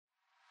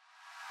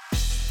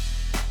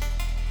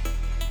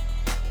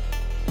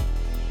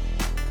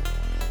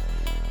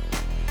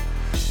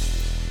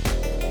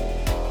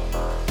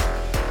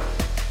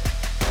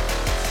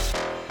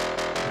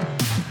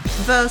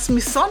The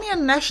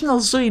Smithsonian National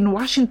Zoo in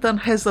Washington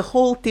has a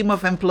whole team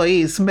of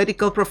employees,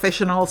 medical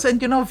professionals, and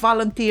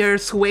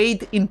volunteers who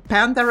aid in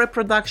panda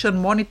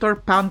reproduction, monitor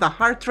panda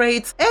heart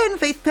rates, and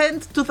they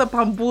tend to the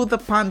bamboo the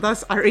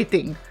pandas are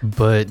eating.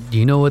 But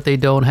you know what they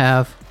don't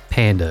have?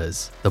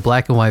 Pandas. The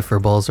black and white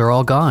furballs are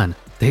all gone.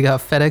 They got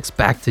FedEx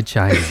back to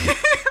China.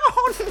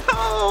 Oh no!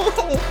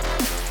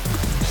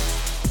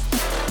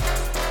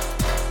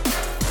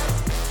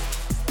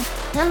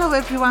 Hello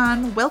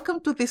everyone, welcome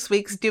to this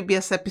week's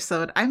dubious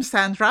episode. I'm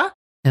Sandra.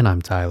 And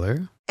I'm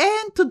Tyler.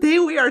 And today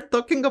we are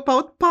talking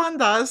about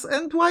pandas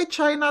and why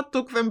China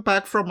took them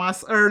back from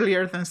us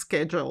earlier than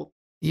scheduled.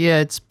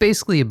 Yeah, it's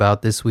basically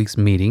about this week's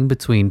meeting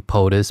between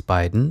POTUS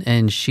Biden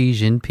and Xi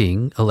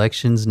Jinping,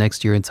 elections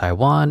next year in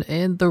Taiwan,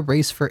 and the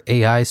race for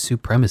AI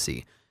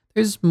supremacy.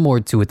 There's more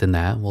to it than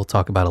that. We'll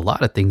talk about a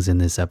lot of things in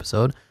this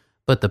episode,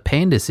 but the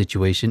panda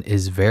situation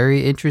is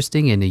very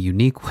interesting and a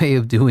unique way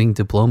of doing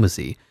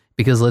diplomacy.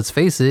 Because let's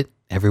face it,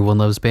 everyone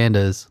loves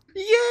pandas.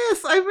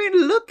 Yes, I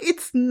mean, look,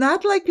 it's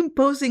not like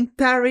imposing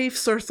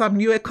tariffs or some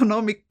new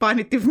economic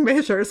punitive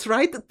measures,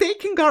 right?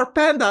 Taking our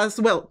pandas,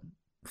 well,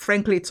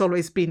 frankly, it's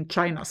always been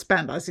China's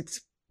pandas.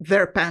 It's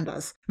their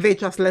pandas. They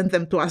just lend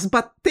them to us.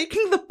 But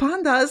taking the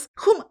pandas,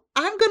 whom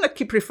I'm gonna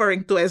keep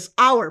referring to as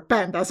our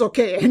pandas,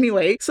 okay,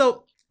 anyway.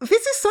 So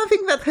this is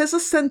something that has a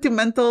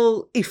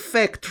sentimental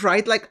effect,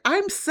 right? Like,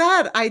 I'm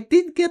sad. I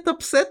did get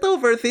upset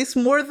over this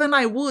more than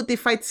I would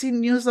if I'd seen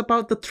news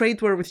about the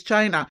trade war with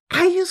China.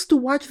 I used to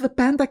watch the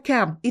Panda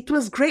Cam. It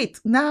was great.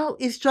 Now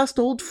it's just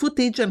old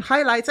footage and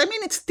highlights. I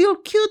mean, it's still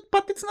cute,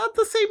 but it's not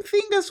the same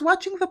thing as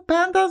watching the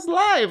pandas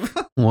live.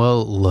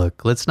 Well,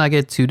 look, let's not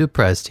get too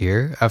depressed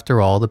here. After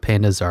all, the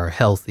pandas are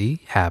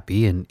healthy,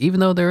 happy, and even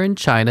though they're in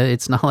China,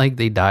 it's not like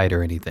they died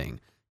or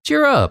anything.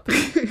 Cheer up!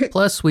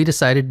 Plus, we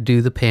decided to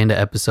do the panda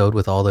episode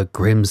with all the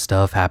grim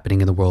stuff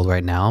happening in the world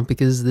right now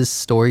because this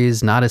story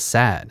is not as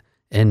sad.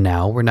 And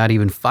now we're not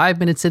even 5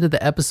 minutes into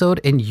the episode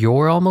and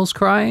you're almost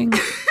crying?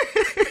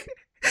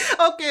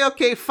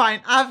 Okay,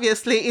 fine.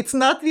 Obviously, it's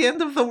not the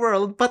end of the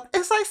world, but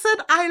as I said,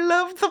 I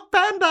love the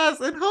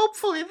pandas and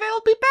hopefully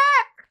they'll be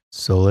back.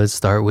 So let's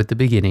start with the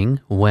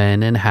beginning.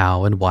 When and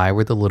how and why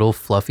were the little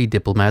fluffy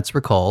diplomats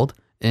recalled?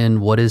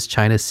 And what is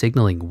China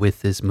signaling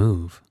with this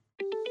move?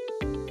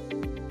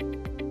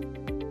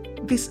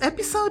 This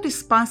episode is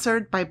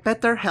sponsored by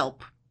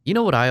BetterHelp. You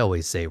know what I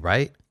always say,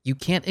 right? You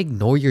can't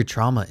ignore your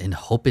trauma and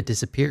hope it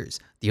disappears.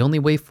 The only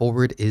way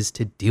forward is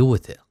to deal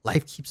with it.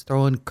 Life keeps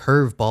throwing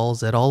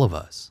curveballs at all of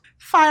us.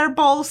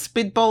 Fireballs,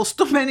 spitballs,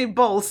 too many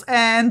balls.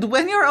 And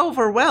when you're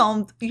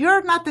overwhelmed,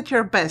 you're not at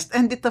your best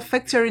and it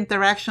affects your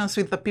interactions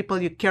with the people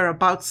you care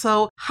about.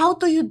 So how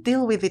do you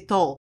deal with it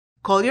all?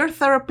 Call your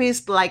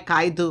therapist like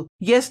I do.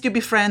 Yes, to be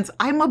friends,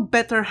 I'm a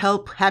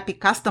BetterHelp happy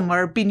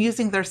customer, been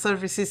using their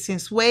services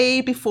since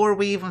way before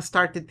we even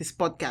started this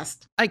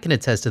podcast. I can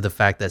attest to the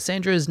fact that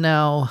Sandra is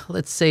now,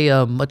 let's say,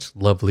 a much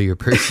lovelier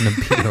person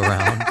to be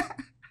around.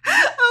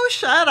 Oh,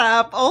 shut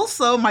up.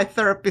 Also, my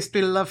therapist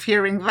will love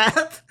hearing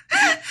that.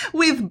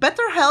 With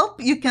BetterHelp,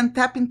 you can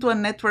tap into a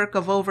network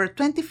of over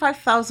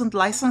 25,000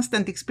 licensed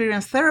and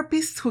experienced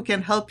therapists who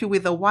can help you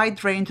with a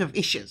wide range of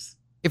issues.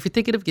 If you're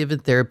thinking of giving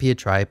therapy a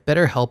try,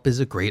 BetterHelp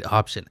is a great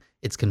option.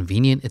 It's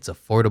convenient, it's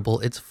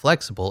affordable, it's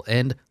flexible,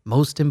 and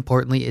most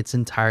importantly, it's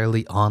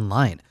entirely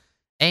online.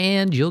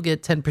 And you'll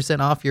get 10%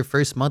 off your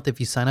first month if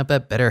you sign up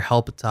at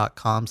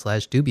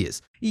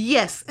betterhelp.com/dubious.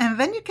 Yes, and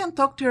then you can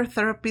talk to your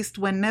therapist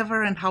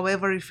whenever and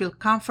however you feel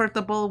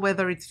comfortable,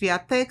 whether it's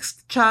via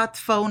text, chat,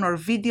 phone, or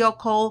video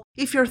call.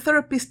 If your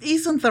therapist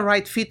isn't the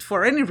right fit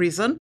for any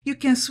reason, you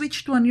can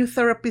switch to a new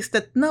therapist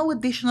at no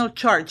additional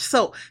charge.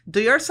 So, do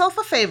yourself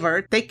a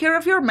favor, take care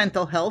of your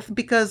mental health,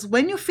 because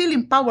when you feel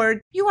empowered,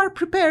 you are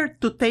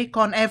prepared to take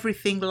on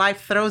everything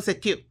life throws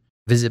at you.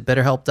 Visit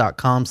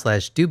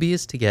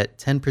betterhelp.com/dubious to get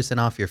 10%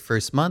 off your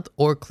first month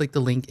or click the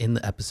link in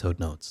the episode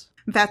notes.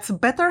 That's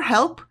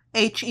BetterHelp,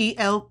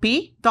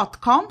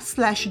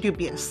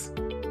 HELP.com/dubious.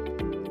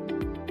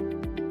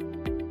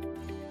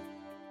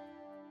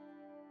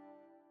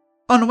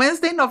 On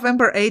Wednesday,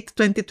 November 8,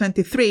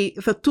 2023,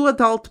 the two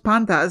adult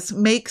pandas,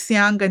 Mei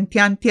Xiang and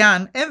Tian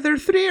Tian, and their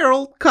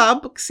 3-year-old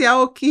cub,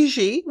 Xiao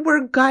Qiji,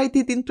 were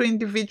guided into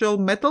individual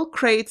metal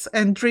crates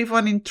and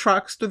driven in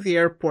trucks to the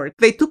airport.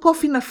 They took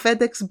off in a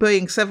FedEx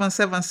Boeing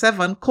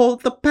 777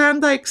 called the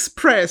Panda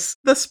Express.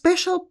 The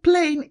special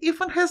plane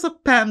even has a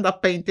panda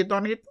painted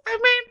on it. I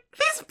mean,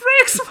 this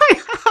breaks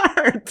my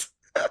heart.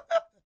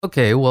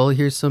 Okay, well,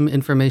 here's some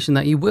information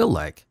that you will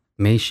like.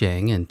 Mei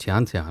Xiang and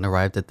Tian Tian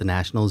arrived at the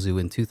National Zoo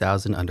in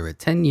 2000 under a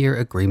 10-year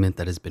agreement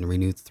that has been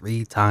renewed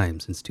 3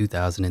 times since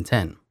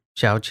 2010.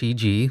 Xiao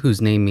Qiji, whose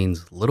name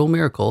means Little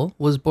Miracle,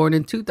 was born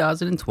in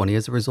 2020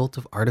 as a result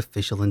of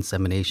artificial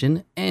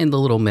insemination, and the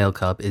little male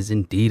cub is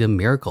indeed a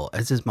miracle,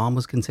 as his mom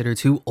was considered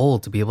too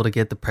old to be able to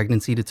get the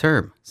pregnancy to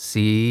term.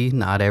 See,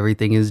 not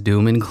everything is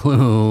doom and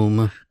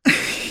gloom.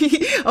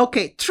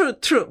 Okay, true.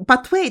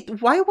 But wait,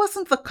 why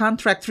wasn't the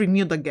contract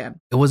renewed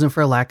again? It wasn't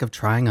for a lack of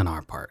trying on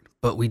our part.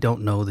 but we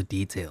don't know the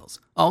details.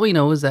 All we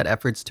know is that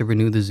efforts to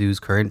renew the zoo's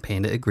current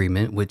panda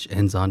agreement, which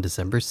ends on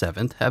December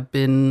 7th, have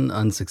been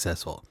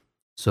unsuccessful.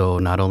 So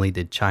not only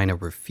did China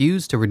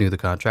refuse to renew the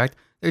contract,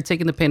 they're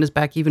taking the pandas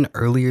back even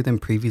earlier than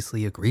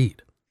previously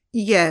agreed.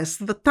 Yes,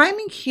 the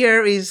timing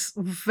here is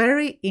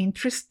very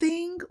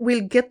interesting.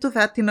 We'll get to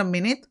that in a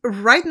minute.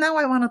 Right now,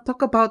 I want to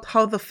talk about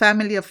how the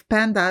family of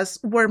pandas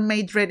were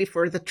made ready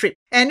for the trip.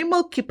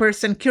 Animal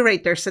keepers and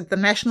curators at the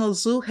National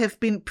Zoo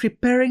have been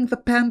preparing the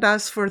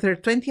pandas for their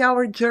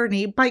 20-hour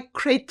journey by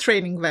crate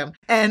training them.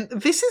 And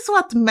this is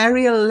what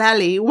Mariel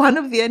Lally, one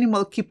of the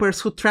animal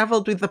keepers who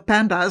traveled with the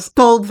pandas,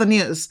 told the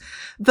news.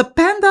 The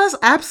pandas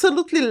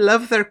absolutely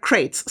love their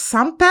crates.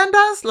 Some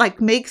pandas,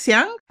 like Mei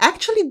Xiang,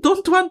 actually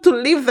don't want to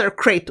leave their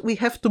crate. We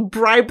have to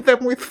bribe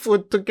them with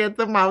food to get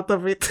them out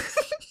of it.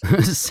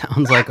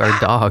 Sounds like our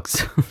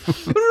dogs.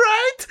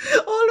 Right?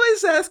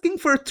 Always asking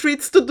for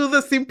treats to do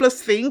the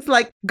simplest things,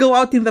 like go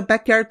out in the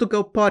backyard to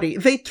go potty.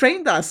 They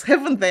trained us,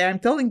 haven't they? I'm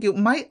telling you,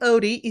 my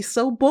Odie is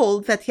so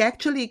bold that he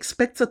actually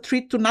expects a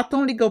treat to not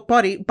only go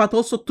potty, but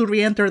also to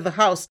re-enter the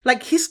house.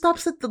 Like, he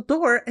stops at the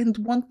door and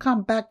won't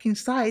come back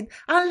inside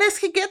unless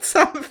he gets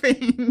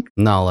something.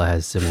 Nala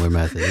has similar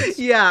methods.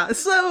 Yeah,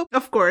 so,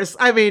 of course,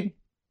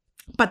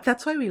 but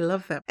that's why we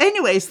love them.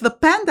 Anyways, the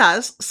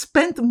pandas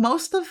spent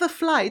most of the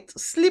flight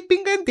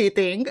sleeping and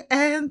eating,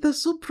 and the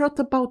zoo brought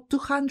about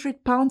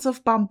 200 pounds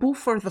of bamboo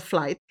for the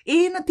flight,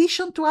 in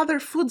addition to other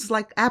foods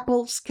like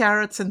apples,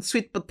 carrots, and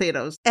sweet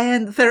potatoes.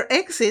 And their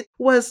exit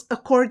was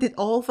accorded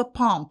all the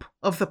pomp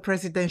of the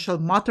presidential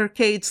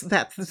motorcades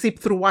that zip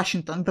through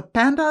Washington. The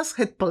pandas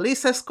had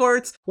police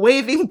escorts,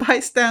 waving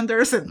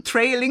bystanders, and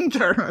trailing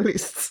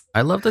journalists.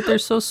 I love that they're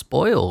so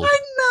spoiled. I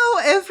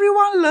know,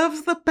 everyone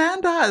loves the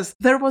pandas.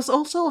 There was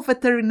also a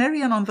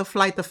veterinarian on the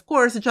flight, of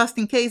course, just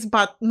in case,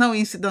 but no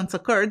incidents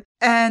occurred.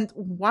 And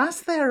once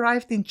they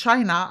arrived in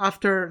China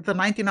after the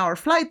 19-hour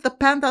flight, the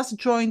pandas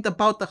joined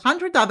about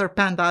 100 other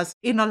pandas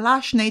in a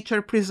lush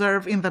nature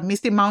preserve in the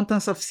misty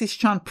mountains of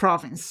Sichuan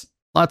province.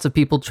 Lots of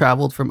people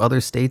traveled from other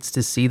states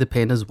to see the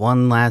pandas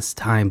one last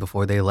time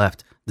before they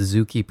left. The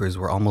zookeepers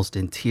were almost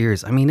in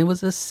tears. I mean, it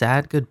was a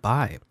sad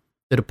goodbye.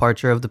 The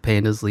departure of the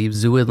pandas leaves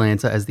Zoo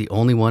Atlanta as the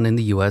only one in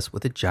the US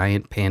with a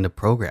giant panda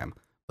program.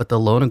 But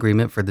the loan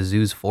agreement for the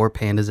zoo's 4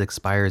 pandas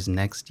expires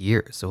next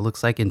year, so it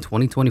looks like in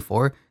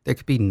 2024, there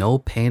could be no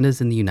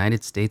pandas in the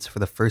United States for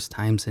the first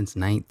time since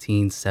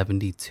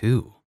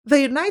 1972. The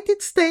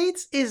United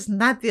States is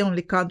not the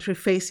only country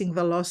facing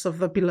the loss of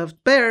the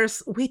beloved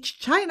bears, which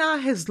China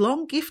has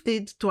long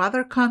gifted to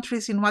other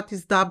countries in what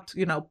is dubbed,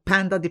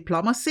 panda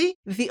diplomacy.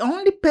 The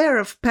only pair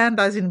of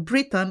pandas in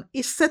Britain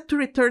is set to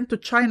return to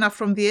China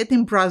from the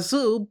Edinburgh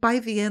Zoo by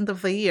the end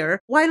of the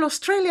year, while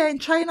Australia and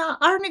China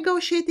are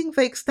negotiating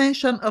the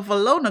extension of a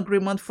loan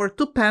agreement for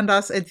 2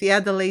 pandas at the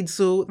Adelaide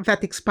Zoo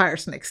that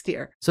expires next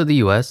year. So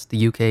the US,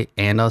 the UK,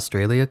 and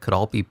Australia could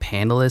all be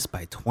pandaless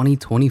by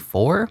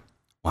 2024?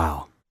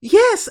 Wow.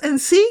 Yes,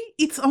 and see,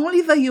 it's only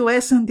the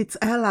US and its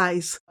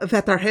allies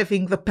that are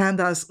having the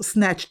pandas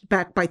snatched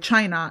back by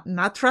China,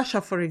 not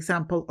Russia, for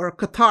example, or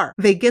Qatar.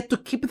 They get to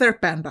keep their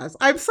pandas.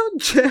 I'm so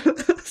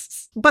jealous.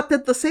 But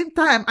at the same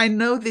time, I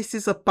know this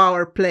is a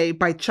power play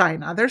by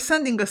China. They're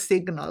sending a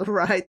signal,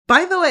 right?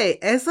 By the way,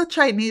 as a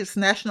Chinese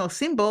national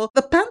symbol,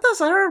 the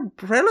pandas are a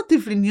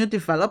relatively new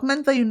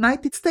development. The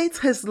United States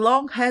has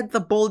long had the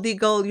bald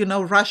eagle,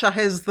 Russia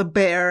has the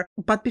bear.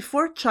 But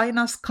before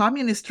China's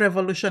communist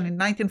revolution in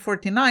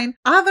 1949,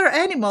 other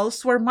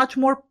animals were much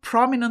more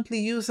prominently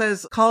used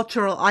as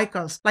cultural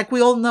icons. Like, we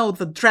all know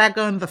the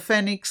dragon, the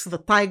phoenix, the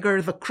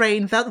tiger, the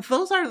crane.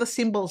 Those are the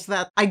symbols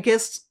that I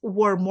guess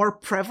were more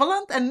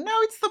prevalent, and now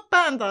it's the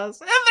pandas,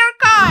 and they're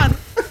gone!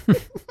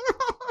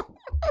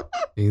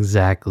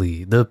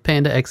 Exactly. The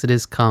panda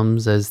exodus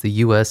comes as the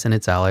US and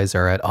its allies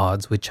are at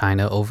odds with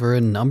China over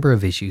a number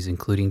of issues,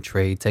 including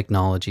trade,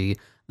 technology,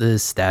 the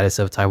status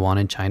of Taiwan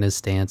and China's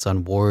stance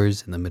on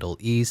wars in the Middle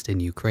East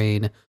and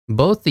Ukraine.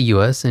 Both the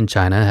US and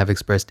China have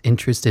expressed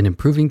interest in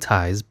improving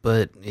ties,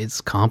 but it's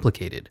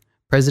complicated.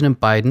 President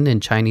Biden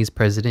and Chinese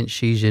President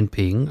Xi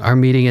Jinping are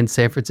meeting in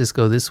San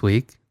Francisco this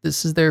week.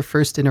 This is their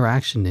first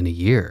interaction in a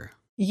year.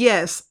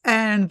 Yes,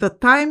 and the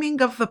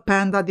timing of the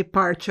panda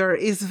departure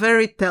is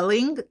very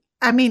telling.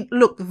 I mean,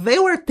 look, they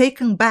were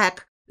taken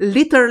back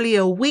literally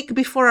a week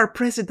before our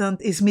president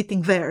is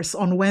meeting theirs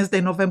on Wednesday,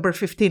 November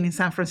 15 in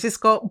San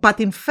Francisco. But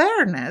in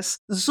fairness,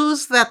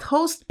 zoos that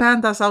host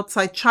pandas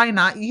outside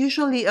China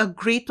usually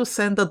agree to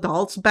send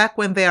adults back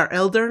when they are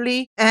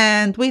elderly.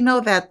 And we know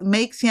that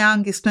Mei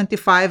Xiang is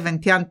 25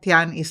 and Tian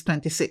Tian is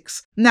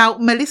 26. Now,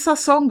 Melissa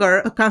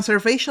Songer, a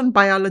conservation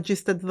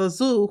biologist at the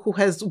zoo who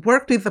has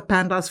worked with the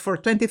pandas for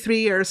 23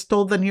 years,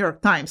 told the New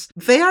York Times,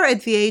 they are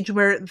at the age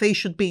where they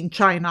should be in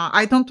China.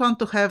 I don't want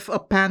to have a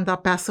panda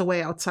pass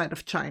away outside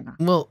of China.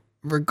 Well,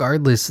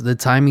 regardless, the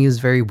timing is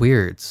very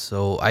weird,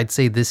 so I'd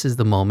say this is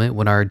the moment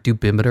when our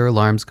dubimeter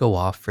alarms go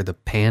off for the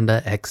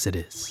panda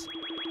exodus.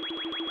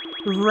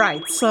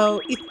 Right.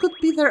 So it could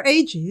be their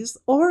ages,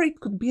 or it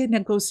could be a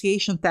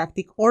negotiation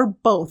tactic, or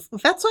both.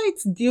 That's why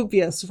it's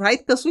dubious, right?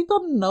 Because we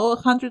don't know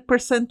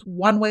 100%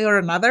 one way or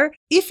another.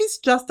 If it's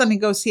just a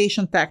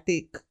negotiation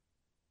tactic,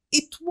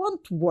 it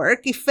won't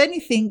work. If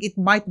anything, it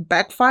might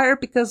backfire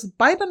because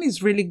Biden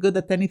is really good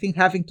at anything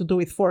having to do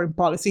with foreign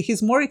policy.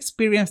 He's more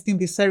experienced in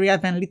this area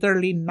than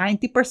literally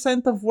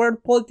 90% of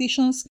world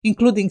politicians,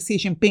 including Xi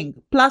Jinping.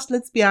 Plus,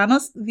 let's be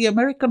honest, the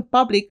American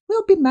public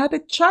will be mad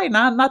at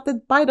China, not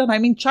at Biden. I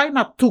mean,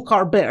 China took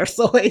our bears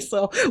away,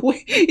 so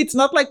it's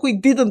not like we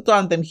didn't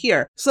want them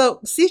here. So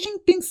Xi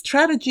Jinping's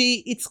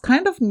strategy, it's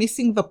kind of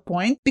missing the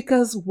point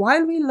because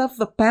while we love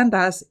the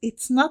pandas,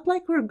 it's not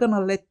like we're gonna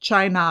let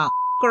China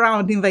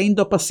around in the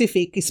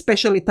Indo-Pacific,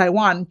 especially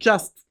Taiwan,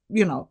 just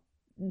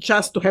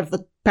to have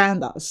the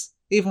pandas.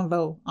 Even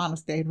though,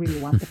 honestly, I really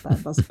want the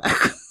pandas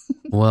back.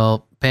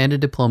 Well, panda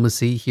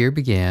diplomacy here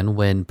began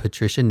when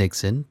Patricia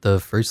Nixon, the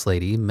First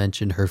Lady,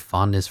 mentioned her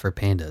fondness for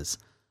pandas.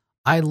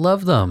 "I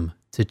love them,"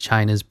 to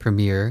China's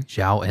Premier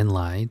Zhou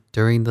Enlai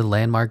during the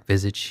landmark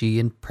visit she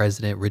and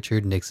President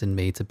Richard Nixon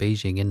made to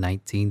Beijing in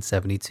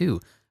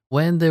 1972,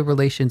 when the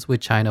relations with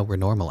China were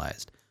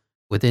normalized.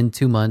 Within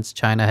 2 months,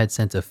 China had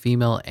sent a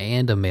female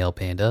and a male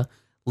panda,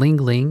 Ling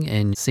Ling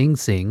and Xing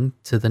Xing,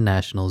 to the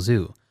National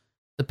Zoo.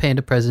 The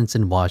panda presence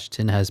in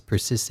Washington has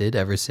persisted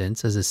ever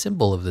since as a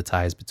symbol of the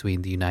ties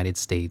between the United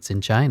States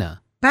and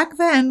China. Back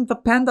then, the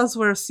pandas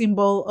were a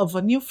symbol of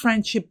a new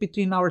friendship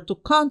between our two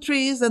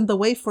countries and the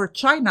way for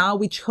China,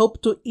 which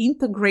hoped to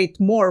integrate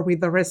more with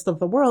the rest of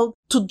the world,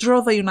 to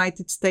draw the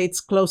United States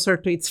closer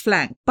to its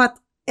flank. But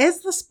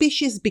as the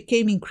species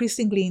became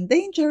increasingly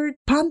endangered,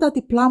 panda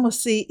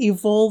diplomacy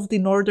evolved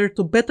in order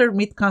to better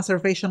meet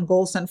conservation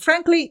goals and,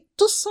 frankly,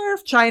 to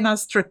serve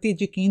China's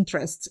strategic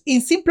interests.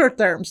 In simpler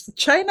terms,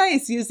 China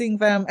is using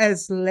them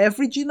as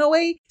leverage in a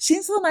way.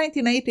 Since the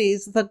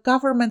 1980s, the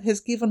government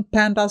has given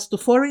pandas to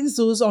foreign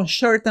zoos on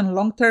short and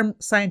long-term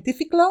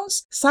scientific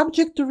loans,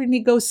 subject to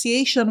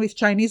renegotiation with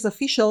Chinese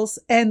officials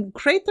and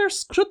greater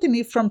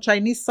scrutiny from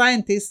Chinese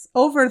scientists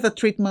over the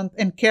treatment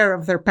and care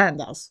of their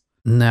pandas.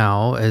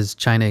 Now, as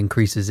China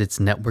increases its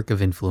network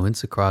of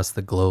influence across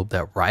the globe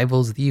that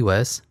rivals the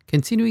US,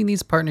 continuing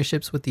these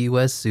partnerships with the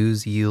US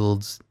zoos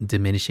yields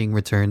diminishing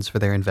returns for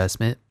their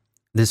investment.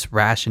 This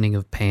rationing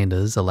of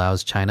pandas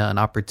allows China an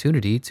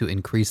opportunity to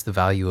increase the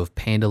value of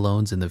panda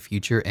loans in the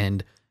future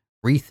and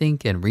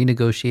rethink and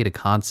renegotiate a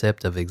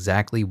concept of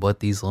exactly what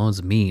these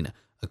loans mean,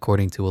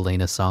 according to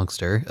Elena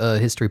Songster, a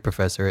history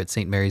professor at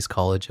St. Mary's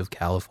College of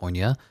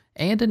California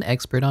and an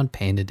expert on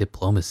panda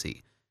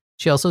diplomacy.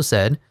 She also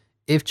said,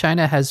 if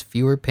China has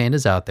fewer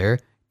pandas out there,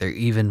 they're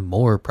even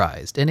more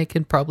prized, and it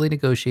can probably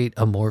negotiate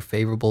a more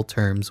favorable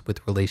terms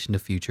with relation to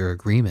future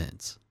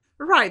agreements.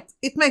 Right,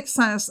 it makes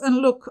sense. And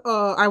look,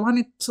 I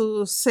wanted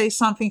to say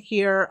something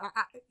here.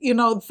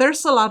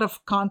 There's a lot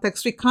of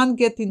context. We can't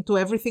get into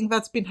everything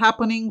that's been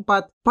happening,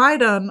 but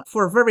Biden,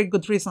 for very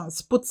good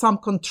reasons, put some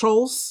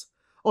controls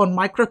on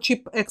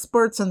microchip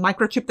experts and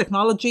microchip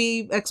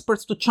technology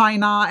experts to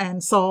China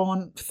and so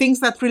on, things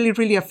that really,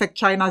 really affect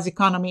China's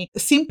economy,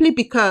 simply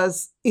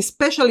because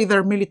especially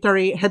their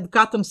military had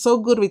gotten so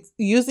good with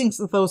using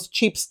those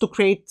chips to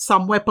create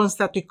some weapons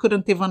that we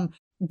couldn't even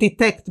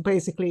detect,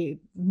 basically,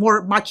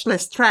 much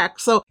less track.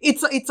 So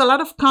it's a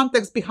lot of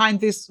context behind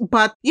this.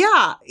 But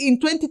yeah, in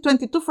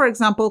 2022, for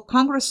example,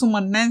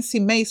 Congresswoman Nancy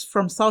Mace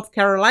from South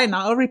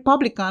Carolina, a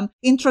Republican,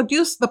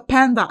 introduced the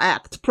Panda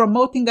Act,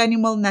 Promoting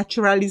Animal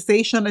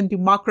Naturalization and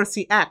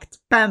Democracy Act,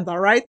 Panda,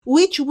 right?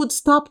 Which would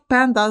stop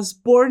pandas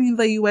born in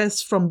the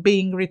US from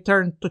being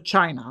returned to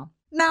China.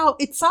 Now,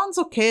 it sounds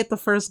okay at the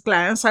first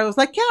glance. I was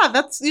like, yeah,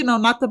 that's,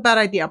 not a bad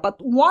idea. But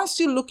once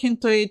you look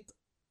into it,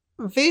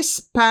 this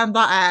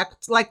Panda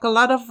Act, like a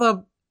lot of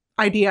the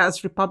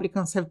ideas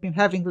Republicans have been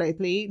having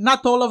lately,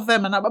 not all of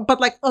them, but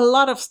like a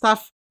lot of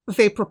stuff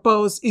they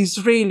propose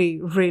is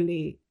really,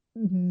 really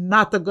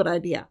not a good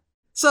idea.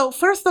 So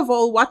first of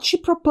all, what she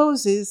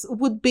proposes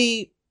would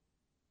be,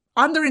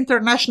 under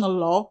international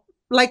law,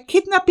 like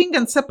kidnapping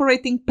and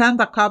separating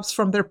panda cubs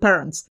from their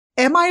parents.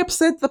 Am I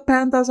upset the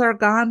pandas are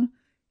gone?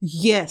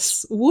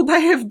 Yes. Would I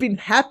have been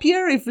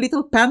happier if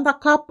little panda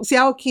cub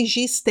Xiao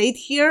Qiji stayed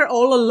here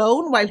all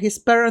alone while his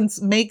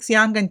parents Mei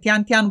Xiang and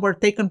Tian Tian were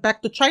taken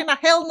back to China?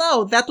 Hell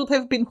no, that would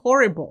have been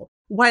horrible.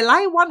 While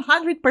I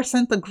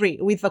 100% agree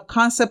with the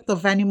concept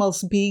of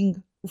animals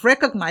being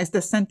recognized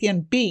as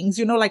sentient beings,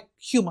 like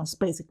humans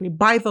basically,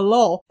 by the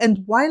law,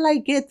 and while I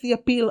get the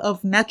appeal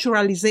of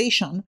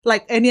naturalization,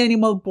 like any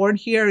animal born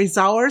here is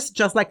ours,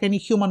 just like any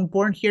human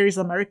born here is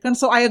American,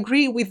 so I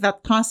agree with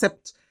that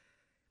concept.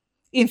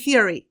 In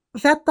theory,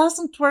 that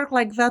doesn't work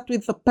like that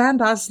with the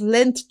pandas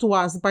lent to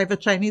us by the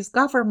Chinese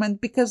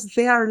government because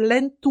they are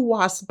lent to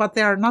us, but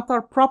they are not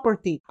our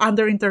property.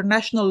 Under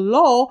international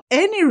law,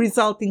 any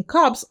resulting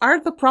cubs are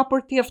the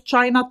property of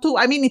China too.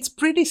 I mean, it's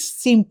pretty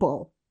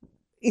simple.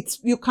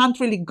 You can't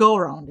really go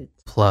around it.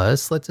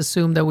 Plus, let's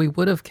assume that we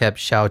would have kept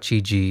Xiao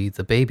Qiji,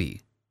 the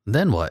baby.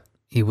 Then what?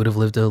 He would have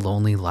lived a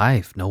lonely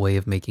life, no way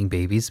of making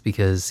babies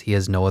because he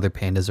has no other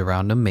pandas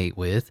around to mate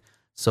with.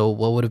 So,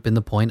 what would have been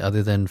the point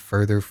other than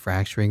further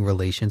fracturing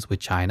relations with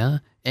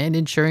China and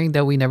ensuring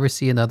that we never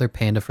see another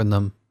panda from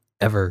them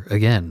ever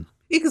again?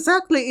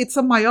 Exactly. It's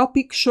a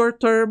myopic,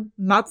 short-term,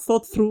 not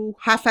thought through,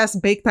 half-ass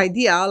baked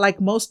idea like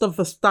most of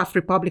the stuff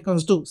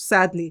Republicans do,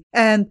 sadly.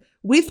 And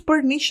with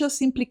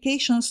pernicious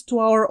implications to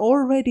our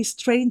already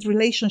strained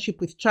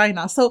relationship with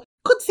China. So,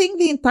 good thing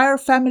the entire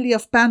family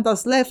of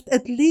pandas left.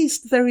 At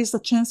least there is a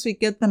chance we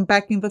get them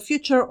back in the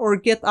future or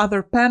get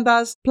other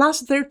pandas.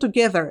 Plus, they're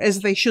together as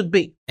they should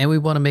be. And we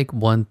want to make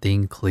one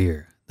thing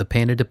clear. The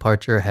panda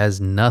departure has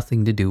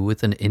nothing to do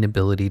with an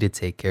inability to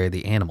take care of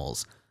the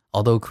animals.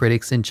 Although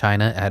critics in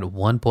China at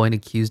one point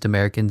accused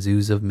American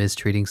zoos of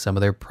mistreating some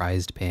of their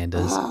prized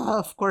pandas,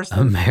 Of course.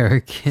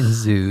 American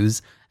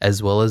zoos,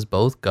 as well as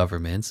both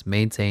governments,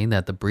 maintain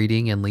that the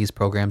breeding and lease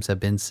programs have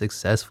been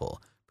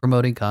successful,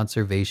 promoting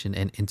conservation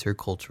and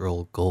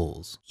intercultural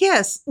goals.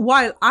 Yes,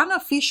 while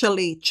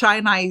unofficially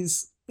China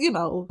is,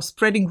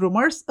 spreading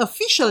rumors,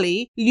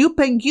 officially Liu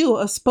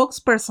Pengyu, a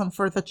spokesperson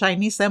for the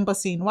Chinese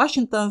embassy in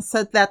Washington,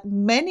 said that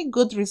many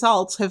good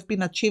results have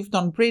been achieved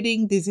on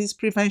breeding, disease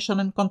prevention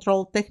and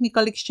control,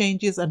 technical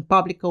exchanges, and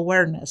public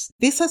awareness.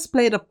 This has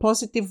played a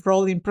positive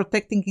role in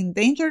protecting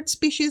endangered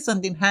species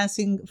and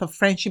enhancing the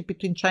friendship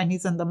between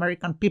Chinese and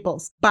American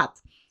peoples. But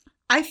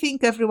I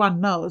think everyone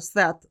knows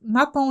that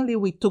not only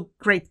we took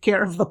great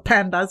care of the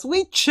pandas,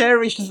 we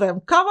cherished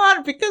them. Come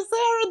on, because they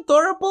are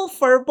adorable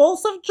fur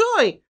balls of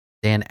joy.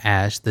 Dan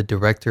Ash, the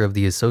director of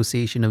the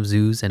Association of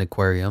Zoos and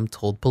Aquarium,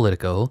 told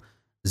Politico,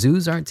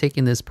 "Zoos aren't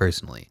taking this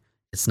personally.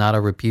 It's not a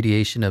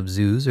repudiation of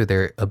zoos or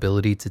their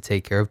ability to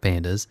take care of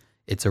pandas.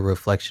 It's a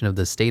reflection of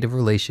the state of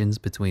relations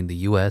between the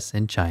US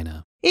and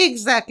China."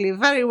 Exactly.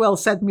 Very well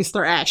said,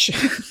 Mr. Ash.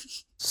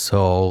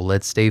 So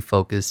let's stay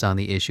focused on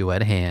the issue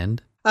at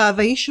hand.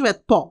 The issue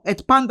at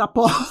Panda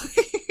Paw.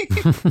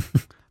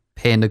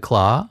 Panda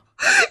Claw?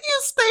 You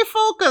stay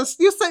focused.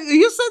 You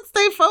said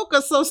stay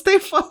focused, so stay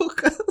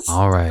focused.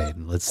 All right,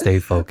 let's stay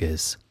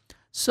focused.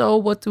 So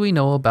what do we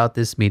know about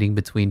this meeting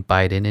between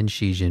Biden and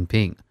Xi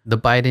Jinping? The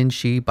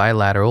Biden-Xi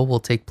bilateral will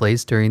take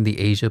place during the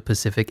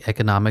Asia-Pacific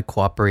Economic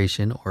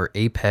Cooperation, or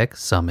APEC,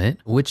 Summit,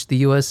 which the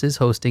U.S. is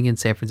hosting in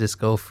San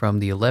Francisco from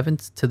the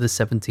 11th to the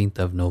 17th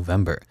of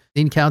November.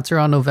 The encounter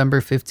on November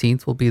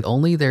 15th will be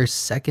only their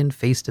second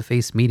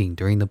face-to-face meeting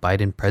during the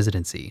Biden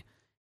presidency.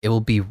 It will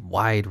be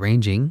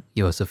wide-ranging,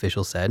 U.S.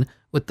 officials said,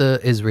 with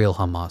the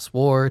Israel-Hamas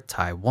war,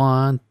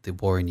 Taiwan, the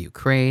war in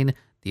Ukraine,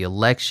 the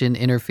election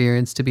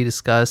interference to be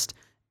discussed,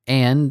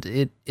 and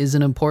it is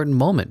an important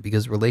moment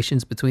because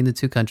relations between the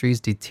two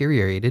countries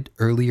deteriorated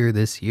earlier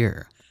this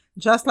year.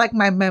 Just like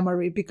my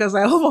memory, because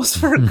I almost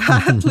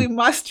forgot, we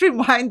must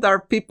remind our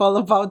people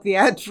about the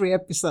ad-free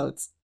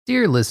episodes.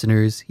 Dear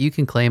listeners, you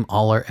can claim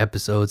all our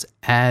episodes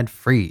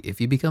ad-free if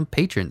you become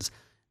patrons.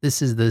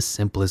 This is the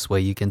simplest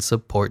way you can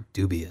support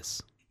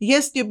Dubious.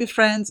 Yes, Newbie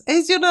friends,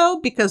 as you know,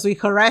 because we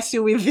harass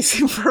you with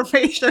this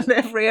information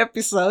every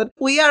episode,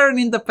 we are an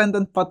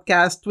independent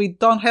podcast. We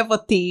don't have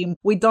a team.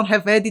 We don't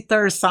have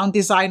editors, sound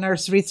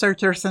designers,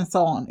 researchers, and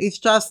so on. It's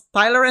just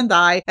Tyler and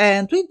I,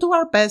 and we do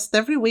our best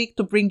every week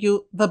to bring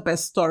you the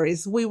best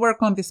stories. We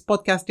work on this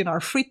podcast in our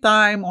free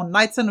time, on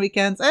nights and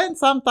weekends, and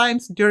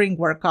sometimes during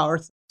work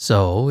hours.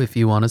 So, if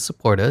you want to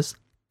support us,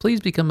 please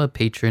become a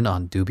patron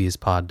on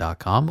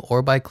dubiouspod.com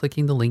or by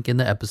clicking the link in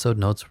the episode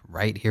notes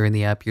right here in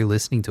the app you're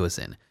listening to us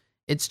in.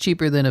 It's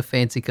cheaper than a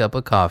fancy cup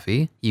of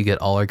coffee, you get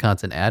all our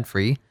content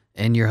ad-free,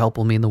 and your help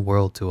will mean the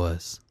world to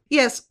us.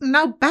 Yes,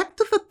 now back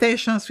to the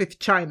tensions with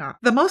China.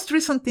 The most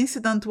recent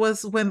incident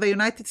was when the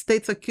United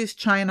States accused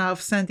China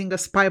of sending a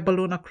spy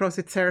balloon across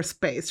its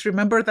airspace.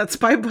 Remember that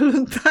spy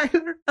balloon,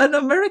 Tyler? An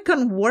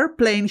American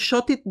warplane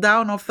shot it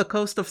down off the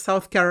coast of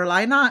South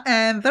Carolina,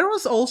 and there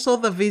was also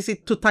the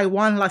visit to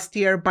Taiwan last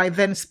year by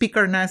then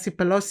Speaker Nancy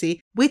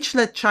Pelosi, which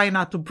led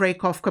China to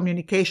break off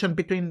communication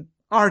between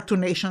our two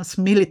nations'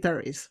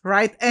 militaries,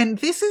 right? And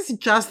this is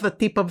just the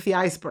tip of the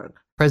iceberg.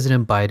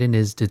 President Biden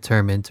is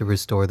determined to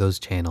restore those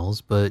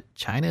channels, but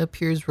China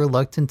appears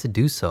reluctant to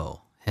do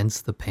so,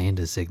 hence the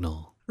panda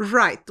signal.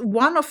 Right.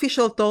 One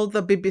official told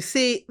the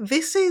BBC,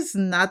 this is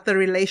not the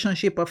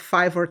relationship of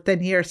 5 or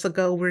 10 years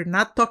ago. We're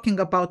not talking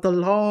about a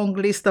long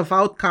list of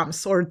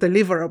outcomes or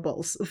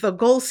deliverables. The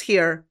goals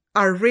here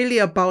are really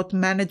about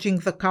managing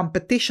the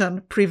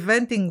competition,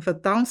 preventing the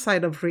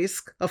downside of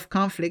risk of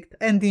conflict,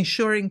 and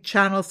ensuring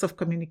channels of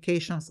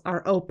communications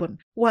are open.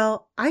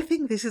 Well, I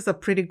think this is a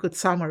pretty good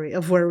summary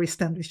of where we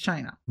stand with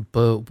China.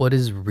 But what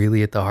is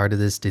really at the heart of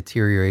this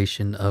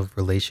deterioration of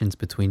relations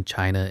between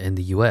China and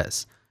the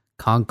US?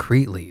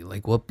 Concretely,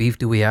 like what beef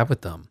do we have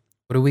with them?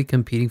 What are we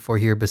competing for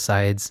here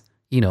besides,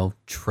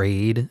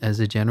 trade as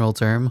a general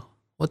term?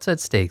 What's at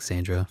stake,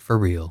 Sandra, for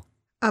real?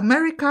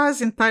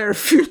 America's entire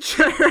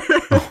future.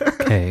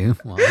 Okay.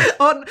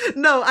 Well.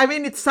 No, I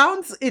mean, it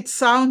sounds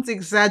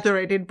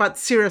exaggerated, but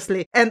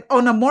seriously. And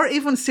on a more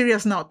even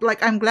serious note,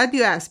 I'm glad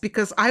you asked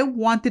because I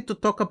wanted to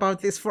talk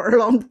about this for a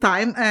long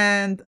time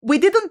and we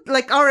didn't,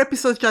 our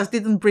episodes just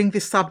didn't bring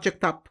this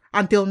subject up.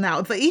 until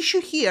now. The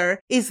issue here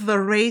is the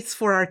race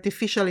for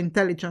artificial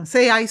intelligence,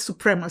 AI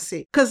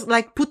supremacy. Because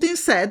like Putin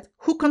said,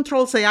 who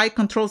controls AI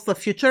controls the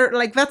future.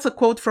 Like that's a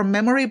quote from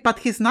memory, but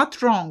he's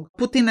not wrong.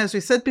 Putin, as we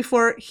said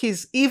before,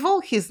 he's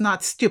evil, he's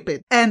not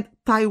stupid. And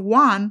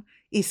Taiwan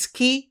is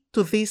key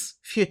to this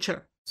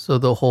future. So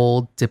the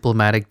whole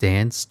diplomatic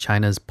dance,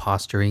 China's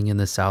posturing in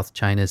the South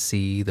China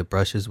Sea, the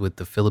brushes with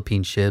the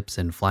Philippine ships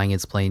and flying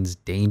its planes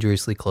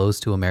dangerously close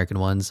to American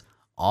ones,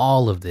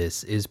 all of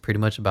this is pretty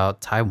much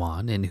about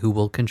Taiwan and who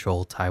will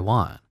control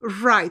Taiwan.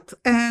 Right.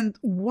 And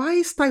why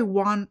is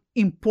Taiwan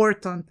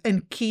important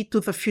and key to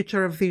the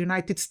future of the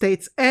United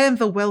States and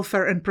the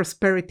welfare and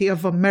prosperity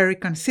of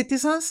American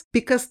citizens?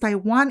 Because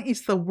Taiwan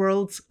is the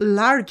world's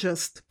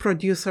largest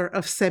producer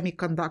of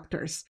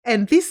semiconductors.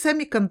 And these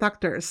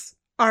semiconductors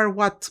are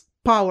what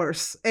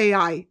powers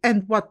AI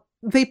and what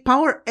they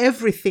power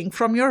everything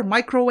from your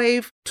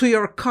microwave to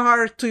your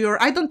car to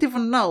your, I don't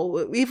even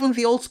know, even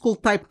the old school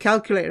type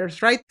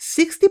calculators, right?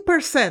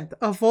 60%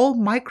 of all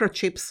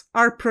microchips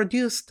are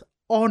produced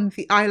on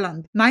the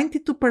island.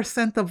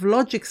 92% of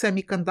logic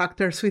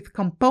semiconductors with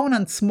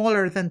components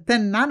smaller than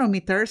 10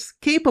 nanometers,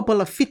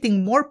 capable of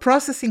fitting more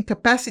processing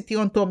capacity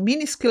onto a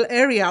minuscule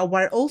area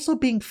while also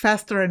being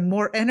faster and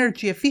more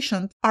energy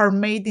efficient, are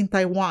made in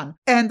Taiwan.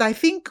 And I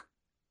think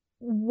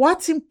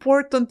what's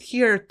important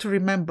here to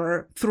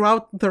remember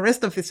throughout the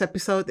rest of this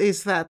episode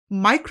is that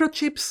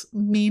microchips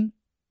mean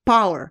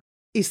power,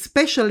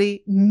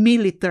 especially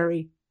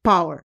military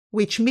power,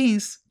 which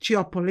means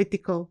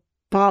geopolitical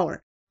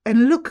power.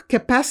 And look,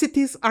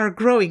 capacities are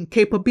growing,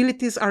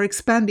 capabilities are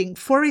expanding.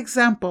 For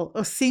example,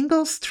 a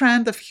single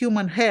strand of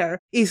human hair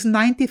is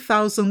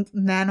 90,000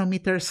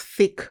 nanometers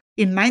thick.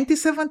 In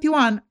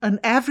 1971, an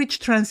average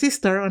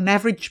transistor, an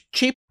average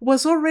chip,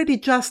 was already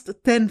just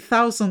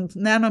 10,000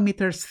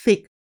 nanometers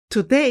thick.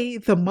 Today,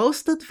 the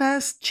most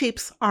advanced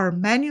chips are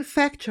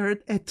manufactured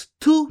at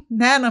 2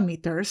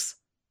 nanometers.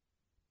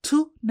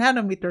 2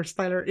 nanometers,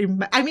 Tyler.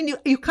 I mean,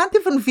 you can't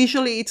even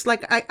visually, it's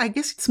like, I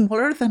guess it's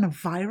smaller than a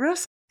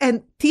virus.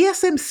 And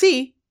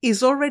TSMC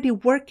is already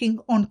working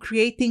on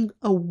creating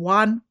a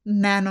 1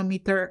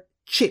 nanometer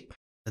chip.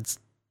 That's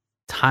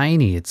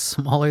tiny. It's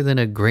smaller than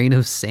a grain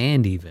of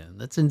sand even.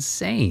 That's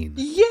insane.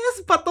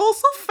 Yes, but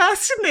also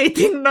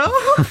fascinating, no?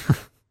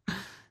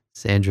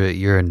 Sandra,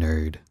 you're a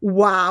nerd.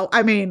 Wow.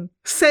 I mean,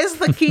 says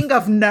the king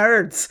of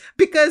nerds,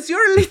 because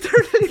you're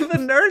literally the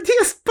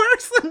nerdiest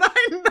person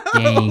I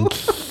know.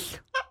 Thank you.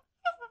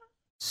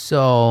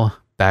 So,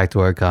 back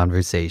to our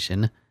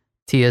conversation.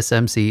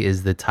 TSMC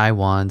is the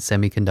Taiwan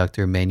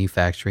Semiconductor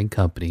Manufacturing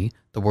Company,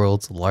 the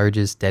world's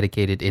largest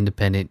dedicated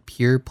independent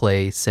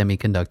pure-play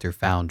semiconductor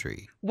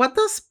foundry. What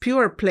does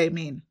pure play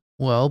mean?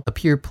 Well, a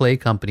pure-play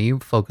company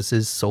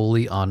focuses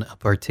solely on a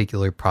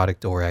particular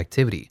product or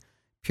activity.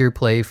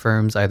 Pure-play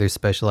firms either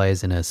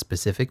specialize in a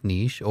specific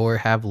niche or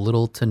have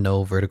little to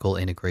no vertical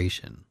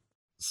integration.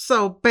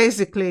 So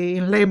basically,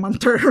 in layman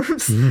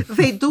terms,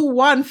 they do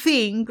one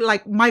thing,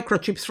 like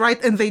microchips,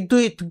 right? And they do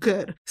it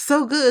good.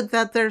 So good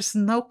that there's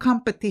no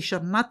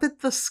competition, not at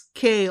the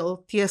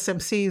scale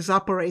TSMC is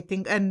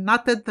operating and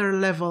not at their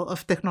level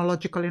of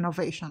technological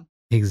innovation.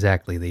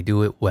 Exactly, they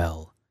do it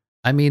well.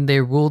 I mean, they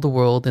rule the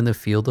world in the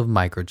field of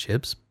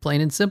microchips,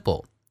 plain and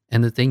simple.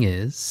 And the thing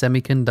is,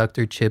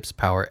 semiconductor chips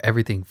power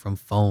everything from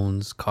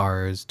phones,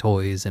 cars,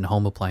 toys, and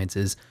home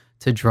appliances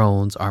to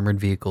drones, armored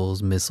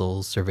vehicles,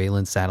 missiles,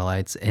 surveillance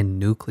satellites, and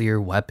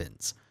nuclear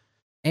weapons.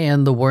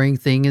 And the worrying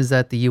thing is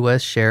that the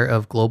US share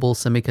of global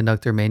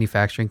semiconductor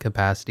manufacturing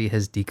capacity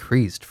has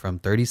decreased from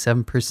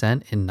 37%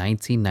 in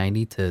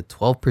 1990 to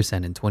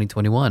 12% in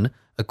 2021,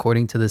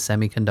 according to the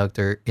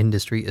Semiconductor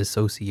Industry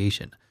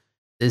Association.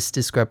 This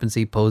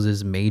discrepancy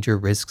poses major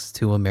risks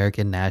to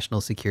American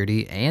national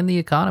security and the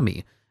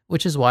economy,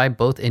 which is why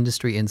both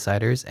industry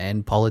insiders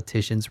and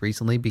politicians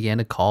recently began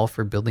a call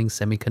for building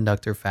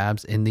semiconductor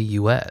fabs in the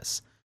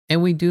US.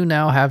 And we do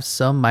now have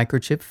some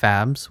microchip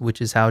fabs,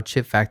 which is how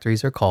chip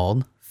factories are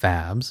called,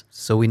 fabs.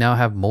 So we now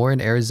have more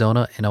in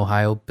Arizona and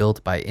Ohio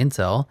built by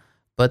Intel,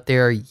 but they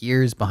are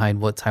years behind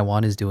what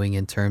Taiwan is doing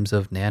in terms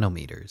of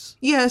nanometers.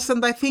 Yes,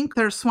 and I think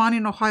there's one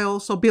in Ohio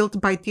also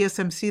built by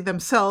TSMC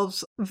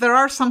themselves. There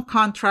are some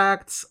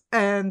contracts,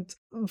 and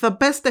the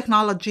best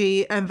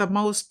technology and the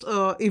most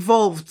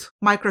evolved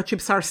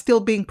microchips are still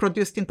being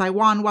produced in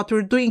Taiwan. What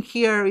we're doing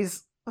here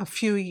is a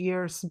few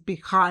years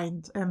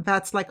behind, and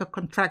that's like a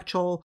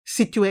contractual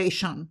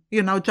situation,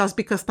 just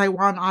because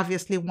Taiwan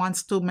obviously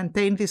wants to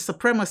maintain this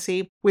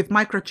supremacy with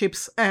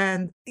microchips.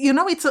 And,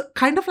 it's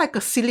kind of like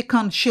a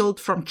silicon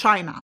shield from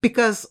China,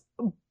 because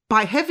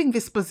by having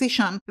this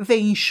position, they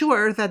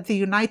ensure that the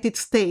United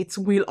States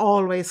will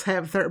always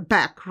have their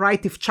back,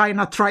 right? If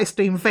China tries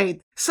to invade.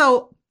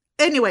 So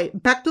Anyway,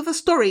 back to the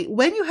story.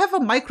 When you have a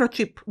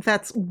microchip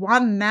that's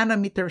 1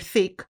 nanometer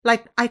thick,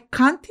 like, I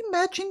can't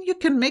imagine you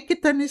can make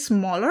it any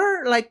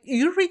smaller. Like,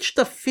 you reached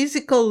a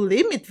physical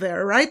limit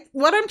there, right?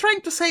 What I'm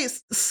trying to say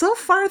is, so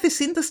far this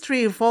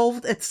industry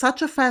evolved at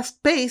such a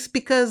fast pace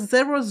because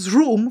there was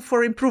room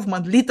for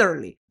improvement,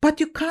 literally. But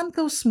you can't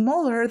go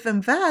smaller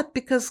than that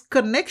because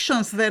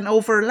connections then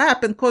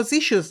overlap and cause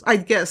issues, I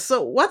guess.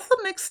 So what's the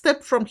next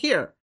step from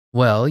here?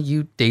 Well,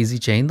 you daisy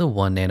chain the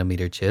 1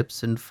 nanometer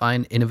chips and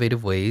find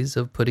innovative ways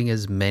of putting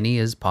as many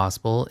as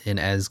possible in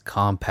as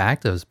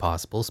compact as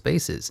possible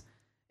spaces.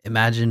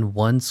 Imagine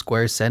 1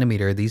 square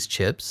centimeter of these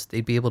chips,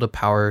 they'd be able to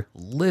power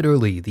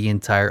literally the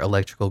entire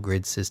electrical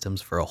grid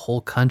systems for a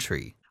whole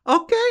country.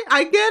 Okay,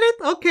 I get it.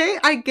 Okay,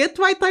 I get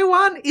why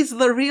Taiwan is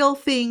the real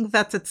thing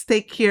that's at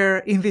stake here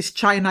in this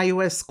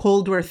China-US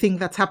Cold War thing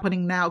that's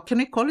happening now. Can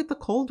we call it a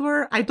Cold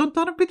War? I don't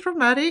want to be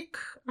dramatic.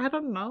 I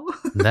don't know.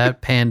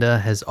 That panda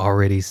has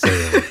already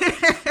sailed.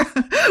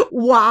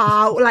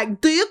 Wow. Like,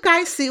 do you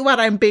guys see what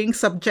I'm being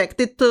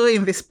subjected to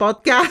in this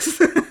podcast?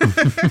 Do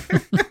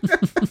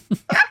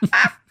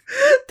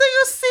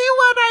you see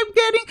what I'm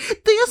getting?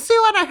 Do you see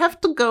what I have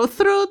to go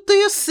through? Do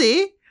you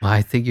see?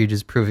 I think you're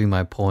just proving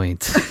my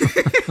point.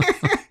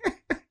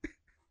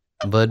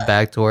 But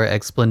back to our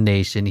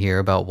explanation here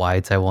about why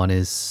Taiwan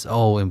is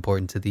so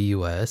important to the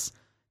US.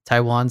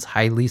 Taiwan's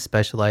highly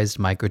specialized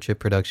microchip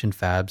production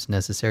fabs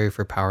necessary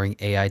for powering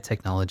AI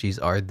technologies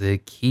are the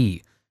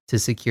key to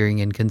securing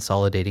and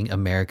consolidating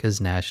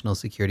America's national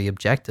security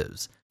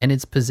objectives and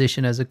its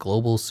position as a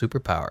global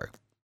superpower.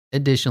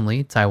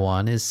 Additionally,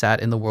 Taiwan is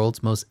sat in the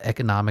world's most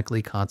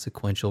economically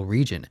consequential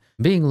region,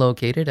 being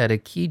located at a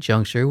key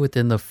juncture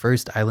within the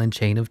first island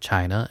chain of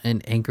China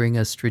and anchoring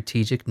a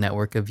strategic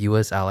network of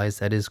US allies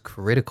that is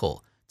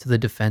critical to the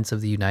defense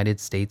of the United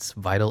States'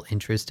 vital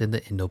interest in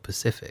the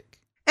Indo-Pacific.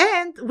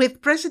 And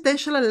with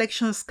presidential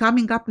elections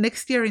coming up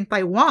next year in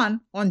Taiwan,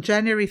 on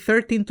January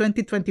 13,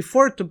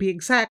 2024 to be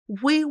exact,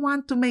 we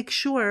want to make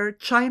sure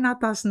China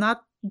does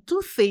not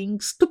do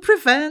things to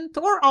prevent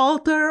or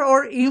alter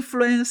or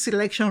influence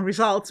election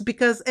results,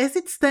 because as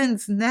it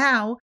stands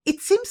now,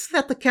 it seems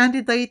that the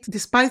candidate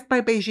despised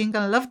by Beijing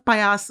and loved by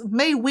us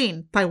may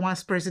win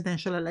Taiwan's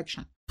presidential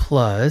election.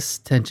 Plus,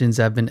 tensions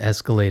have been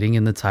escalating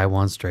in the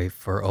Taiwan Strait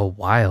for a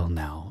while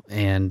now,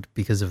 and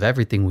because of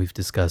everything we've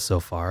discussed so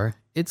far,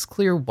 it's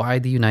clear why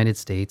the United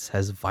States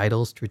has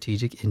vital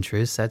strategic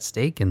interests at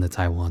stake in the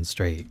Taiwan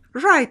Strait.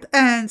 Right,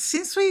 and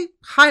since we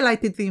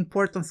highlighted the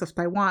importance of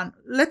Taiwan,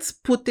 let's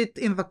put it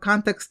in the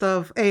context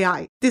of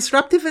AI.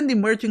 Disruptive and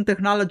emerging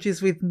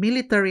technologies with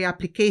military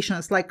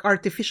applications like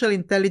artificial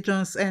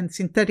intelligence and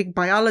synthetic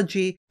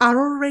biology are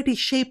already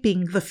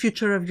shaping the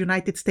future of the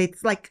United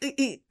States,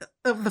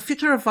 the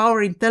future of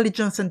our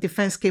intelligence and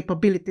defense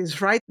capabilities,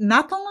 right?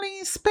 Not only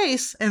in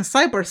space and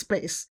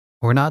cyberspace.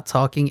 We're not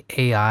talking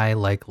AI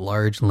like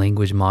large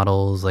language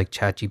models like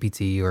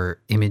ChatGPT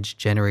or image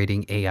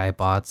generating AI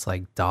bots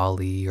like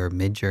DALL-E or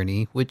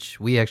Midjourney, which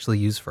we actually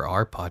use for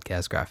our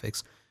podcast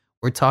graphics.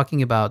 We're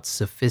talking about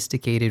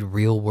sophisticated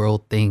real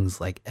world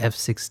things like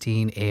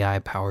F-16 AI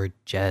powered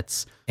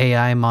jets,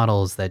 AI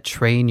models that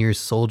train your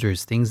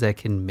soldiers, things that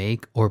can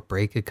make or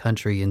break a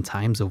country in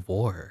times of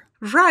war.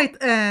 Right,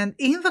 and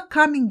in the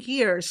coming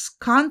years,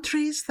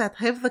 countries that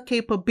have the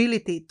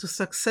capability to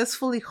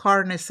successfully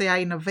harness AI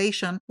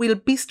innovation will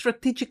be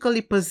strategically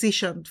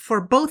positioned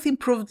for both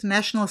improved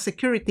national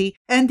security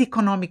and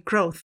economic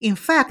growth. In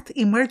fact,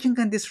 emerging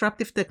and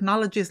disruptive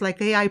technologies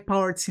like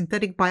AI-powered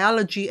synthetic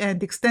biology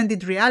and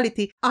extended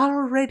reality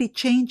are already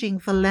changing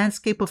the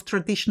landscape of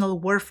traditional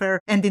warfare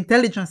and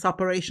intelligence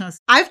operations.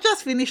 I've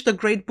just finished a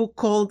great book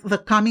called The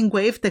Coming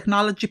Wave: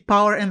 Technology,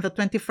 Power, and the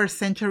 21st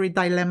Century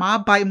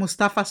Dilemma by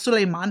Mustafa Suleiman.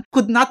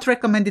 Could not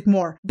recommend it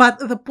more. But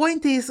the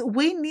point is,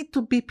 we need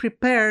to be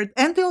prepared,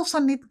 and we also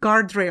need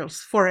guardrails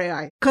for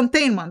AI.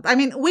 Containment.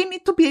 We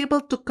need to be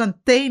able to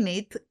contain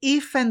it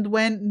if and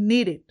when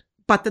needed.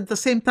 But at the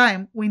same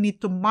time, we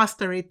need to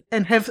master it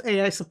and have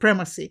AI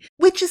supremacy,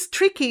 which is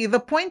tricky. The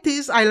point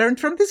is, I learned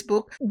from this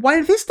book,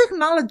 while these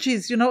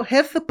technologies,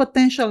 have the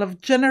potential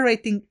of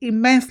generating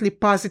immensely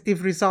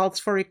positive results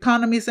for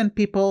economies and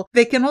people,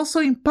 they can also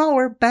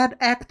empower bad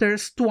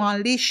actors to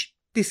unleash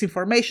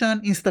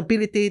disinformation,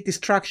 instability,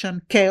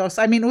 destruction, chaos.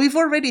 We've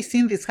already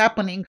seen this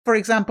happening, for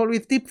example,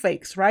 with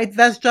deepfakes, right?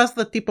 That's just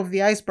the tip of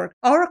the iceberg.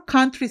 Our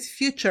country's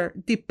future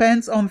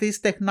depends on these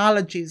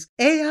technologies.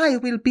 AI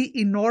will be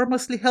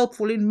enormously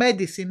helpful in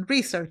medicine,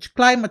 research,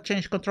 climate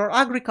change control,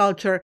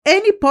 agriculture,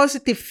 any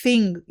positive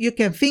thing you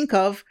can think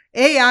of.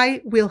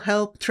 AI will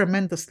help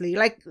tremendously,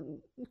 like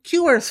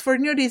cures for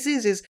new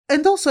diseases.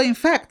 And also, in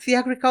fact, the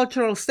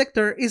agricultural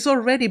sector is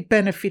already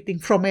benefiting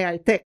from AI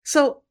tech.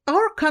 So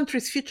our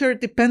country's future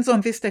depends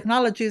on these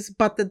technologies,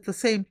 but at the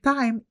same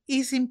time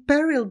is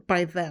imperiled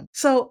by them.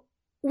 So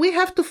we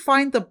have to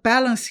find a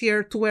balance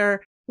here to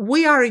where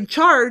we are in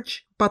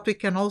charge, but we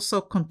can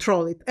also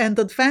control it. And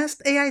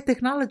advanced AI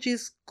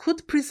technologies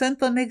could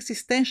present an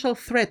existential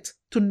threat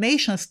to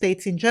nation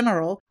states in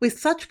general, with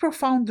such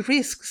profound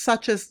risks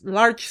such as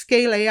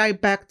large-scale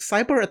AI-backed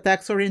cyber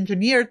attacks or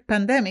engineered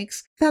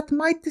pandemics that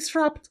might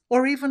disrupt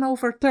or even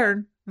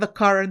overturn the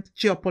current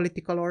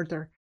geopolitical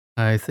order.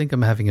 I think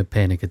I'm having a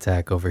panic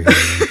attack over here.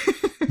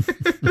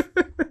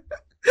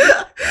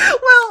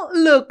 Well,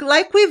 look,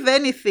 like with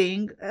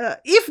anything,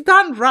 if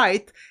done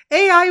right,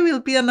 AI will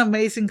be an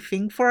amazing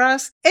thing for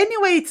us.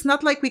 Anyway, it's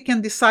not like we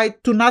can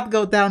decide to not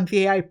go down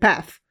the AI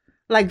path.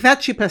 Like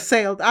that ship has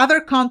sailed.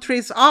 Other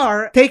countries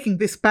are taking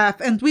this path,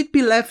 and we'd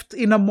be left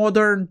in a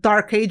modern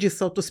dark ages,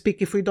 so to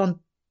speak, if we don't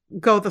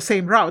go the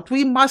same route.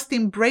 We must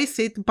embrace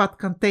it, but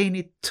contain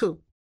it too.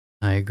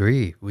 I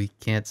agree. We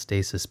can't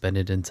stay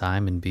suspended in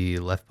time and be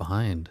left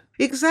behind.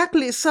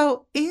 Exactly.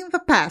 So, in the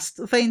past,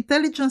 the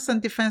intelligence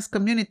and defense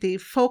community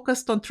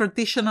focused on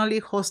traditionally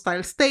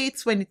hostile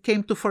states when it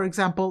came to, for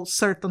example,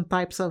 certain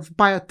types of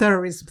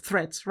bioterrorism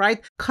threats,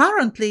 right?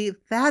 Currently,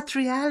 that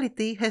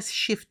reality has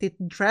shifted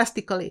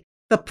drastically.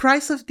 The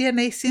price of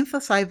DNA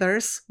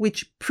synthesizers,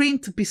 which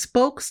print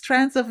bespoke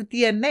strands of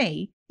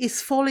DNA,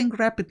 is falling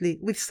rapidly,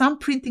 with some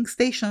printing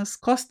stations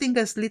costing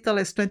as little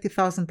as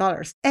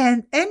 $20,000.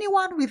 And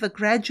anyone with a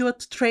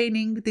graduate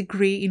training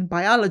degree in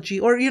biology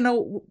or,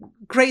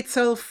 great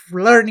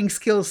self-learning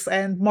skills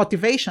and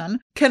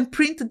motivation can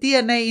print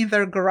DNA in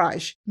their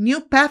garage. New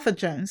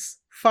pathogens,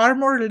 far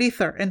more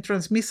lethal and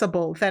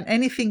transmissible than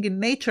anything in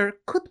nature,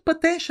 could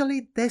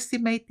potentially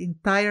decimate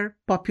entire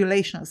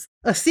populations.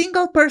 A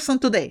single person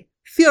today,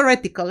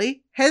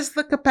 theoretically, has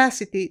the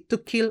capacity to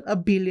kill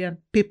 1 billion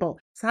people.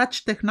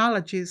 Such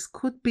technologies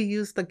could be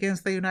used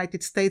against the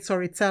United States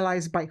or its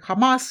allies by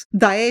Hamas,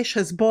 Daesh,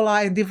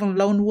 Hezbollah, and even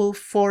lone wolf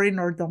foreign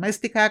or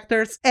domestic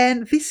actors.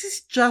 And this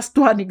is just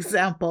one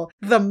example.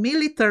 The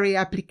military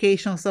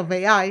applications of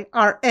AI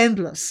are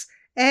endless.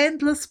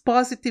 Endless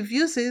positive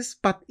uses,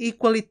 but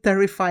equally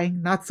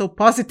terrifying not so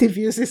positive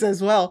uses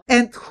as well.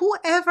 And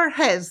whoever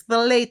has the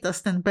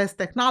latest and best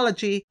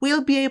technology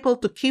will be able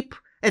to keep,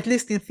 at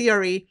least in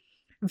theory,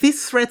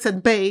 these threats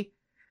at bay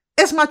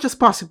as much as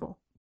possible.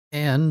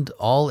 And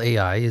all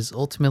AI is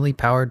ultimately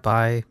powered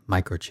by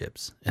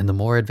microchips. And the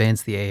more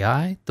advanced the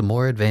AI, the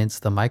more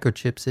advanced the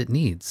microchips it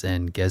needs.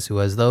 And guess who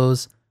has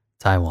those?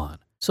 Taiwan.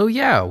 So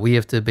yeah, we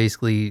have to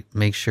basically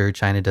make sure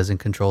China doesn't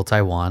control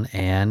Taiwan.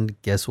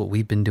 And guess what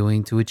we've been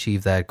doing to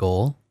achieve that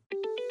goal?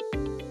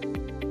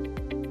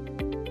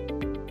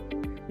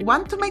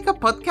 Want to make a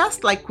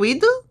podcast like we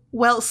do?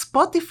 Well,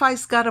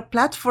 Spotify's got a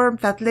platform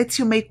that lets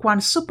you make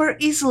one super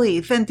easily,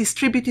 then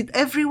distribute it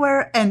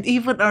everywhere and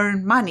even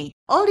earn money.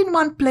 All in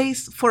one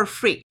place for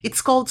free.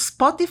 It's called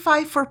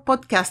Spotify for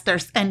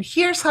Podcasters, and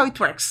here's how it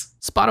works.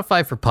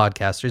 Spotify for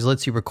Podcasters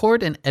lets you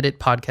record and edit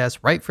podcasts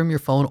right from your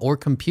phone or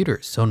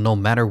computer. So no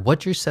matter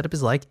what your setup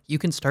is like, you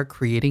can start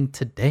creating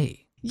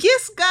today.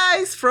 Yes,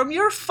 guys, from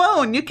your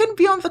phone. You can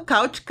be on the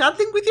couch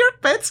cuddling with your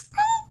pets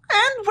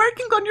and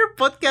working on your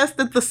podcast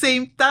at the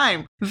same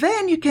time.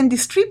 Then you can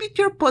distribute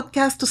your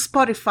podcast to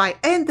Spotify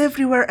and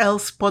everywhere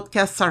else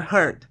podcasts are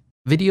heard.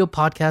 Video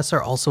podcasts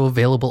are also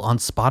available on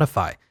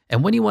Spotify.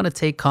 And when you want to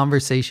take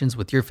conversations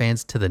with your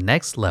fans to the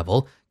next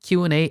level,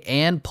 Q&A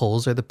and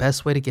polls are the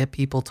best way to get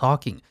people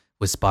talking.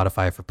 With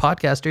Spotify for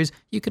Podcasters,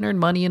 you can earn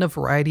money in a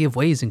variety of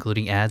ways,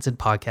 including ads and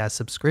podcast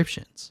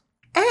subscriptions.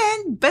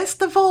 And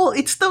best of all,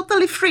 it's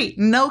totally free,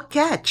 no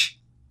catch.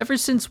 Ever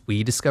since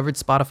we discovered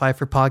Spotify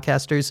for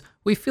Podcasters,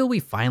 we feel we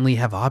finally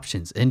have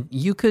options, and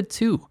you could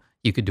too.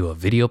 You could do a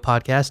video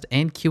podcast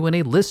and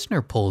Q&A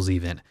listener polls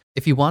even.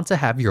 If you want to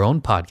have your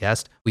own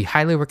podcast, we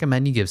highly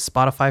recommend you give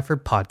Spotify for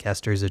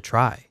Podcasters a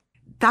try.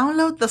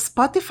 Download the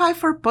Spotify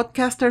for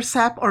Podcasters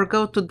app or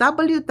go to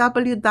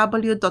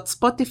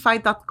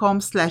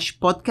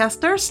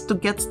www.spotify.com/podcasters to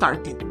get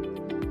started.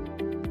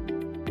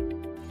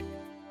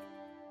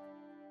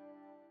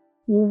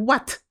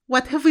 What?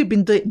 What have we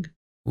been doing?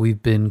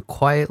 We've been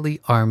quietly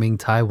arming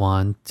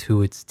Taiwan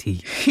to its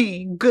teeth.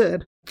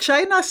 Good.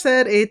 China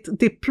said it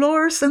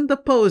deplores and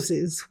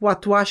opposes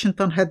what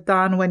Washington had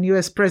done when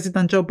US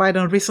President Joe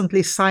Biden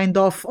recently signed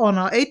off on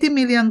a $80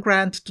 million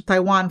grant to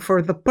Taiwan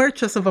for the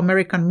purchase of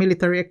American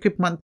military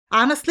equipment.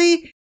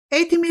 Honestly,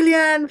 $80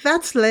 million,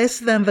 that's less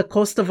than the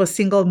cost of a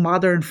single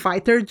modern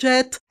fighter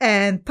jet,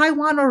 and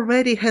Taiwan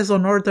already has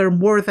on order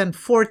more than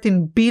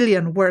 $14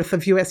 billion worth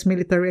of US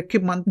military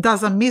equipment.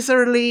 Does a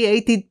miserly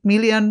 $80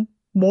 million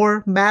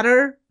more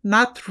matter?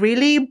 Not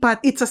really, but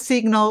it's a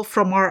signal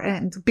from our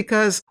end,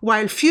 because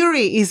while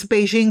fury is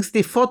Beijing's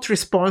default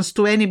response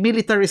to any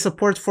military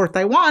support for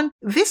Taiwan,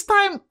 this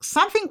time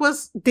something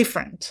was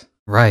different.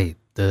 Right.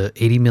 The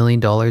 $80 million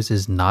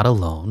is not a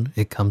loan.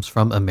 It comes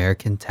from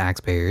American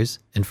taxpayers,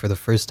 and for the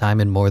first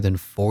time in more than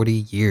 40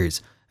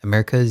 years,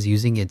 America is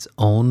using its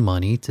own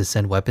money to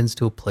send weapons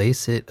to a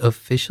place it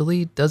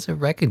officially doesn't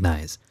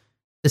recognize.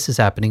 This is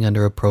happening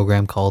under a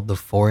program called the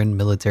Foreign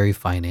Military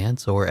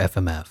Finance, or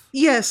FMF.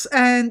 Yes,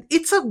 and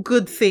it's a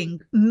good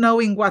thing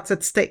knowing what's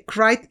at stake,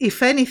 right?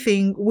 If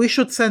anything, we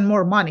should send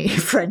more money,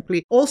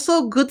 frankly.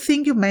 Also, good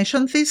thing you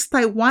mentioned this.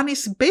 Taiwan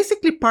is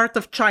basically part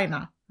of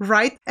China,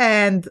 right?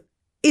 And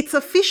it's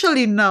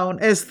officially known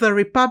as the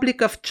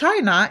Republic of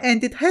China,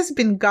 and it has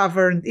been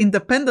governed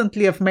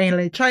independently of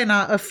mainland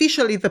China,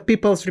 officially the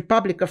People's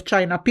Republic of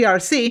China,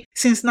 PRC,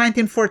 since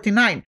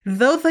 1949.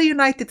 Though the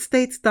United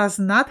States does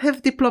not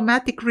have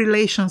diplomatic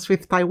relations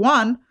with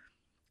Taiwan,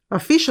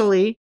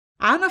 officially,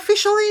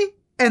 unofficially,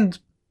 and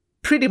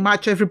pretty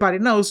much everybody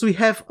knows, we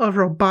have a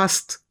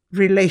robust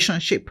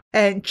relationship.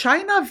 And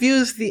China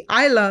views the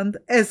island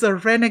as a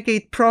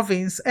renegade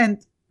province,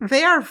 and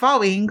they are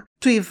vowing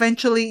to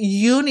eventually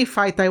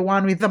unify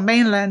Taiwan with the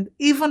mainland,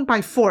 even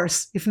by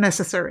force, if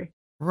necessary.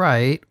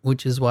 Right,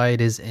 which is why it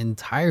is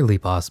entirely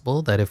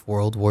possible that if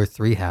World War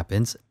III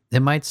happens, it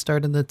might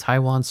start in the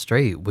Taiwan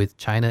Strait with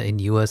China and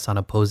US on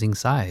opposing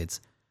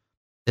sides.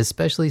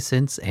 Especially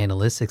since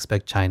analysts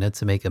expect China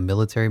to make a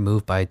military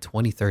move by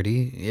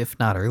 2030, if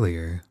not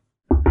earlier.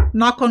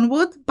 Knock on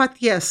wood, but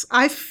yes,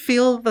 I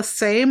feel the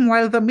same.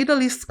 While the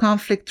Middle East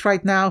conflict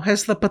right now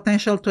has the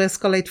potential to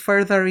escalate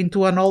further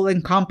into an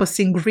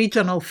all-encompassing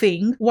regional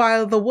thing,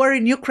 while the war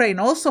in Ukraine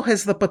also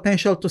has the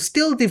potential to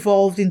still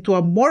devolve into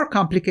a more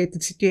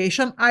complicated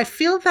situation, I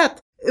feel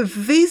that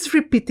these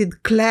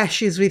repeated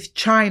clashes with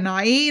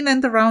China in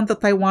and around the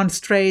Taiwan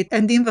Strait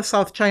and in the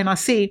South China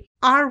Sea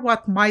are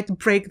what might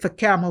break the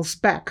camel's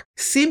back,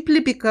 simply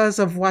because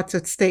of what's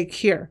at stake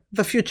here,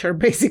 the future,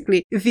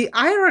 basically. The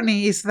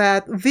irony is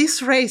that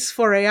this race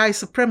for AI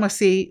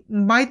supremacy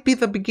might be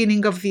the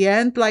beginning of the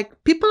end.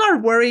 Like, people are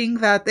worrying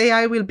that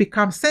AI will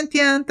become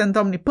sentient and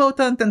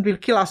omnipotent and will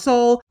kill us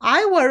all.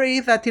 I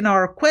worry that in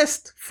our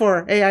quest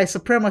for AI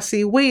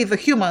supremacy, we, the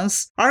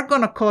humans, are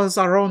gonna cause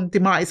our own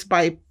demise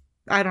by,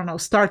 I don't know,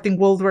 starting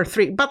World War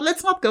III. But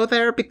let's not go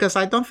there because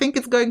I don't think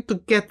it's going to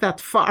get that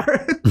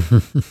far.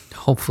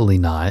 Hopefully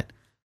not.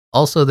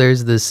 Also,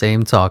 there's the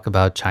same talk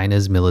about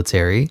China's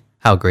military,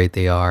 how great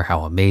they are,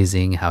 how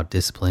amazing, how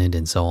disciplined,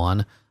 and so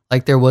on,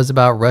 like there was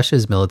about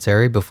Russia's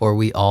military before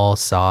we all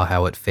saw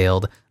how it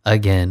failed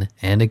again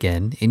and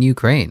again in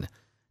Ukraine.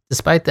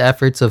 Despite the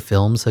efforts of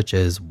films such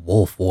as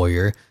Wolf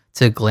Warrior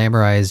to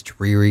glamorize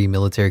dreary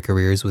military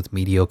careers with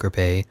mediocre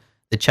pay,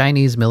 the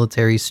Chinese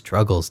military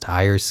struggles to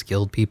hire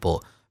skilled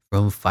people,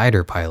 from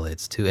fighter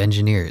pilots to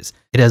engineers.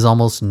 It has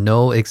almost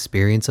no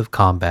experience of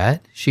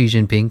combat. Xi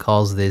Jinping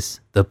calls this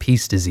the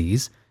peace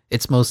disease.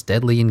 Its most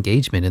deadly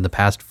engagement in the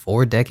past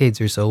 4 decades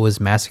or so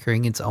was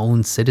massacring its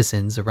own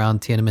citizens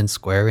around Tiananmen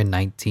Square in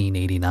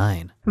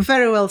 1989.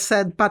 Very well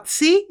said. But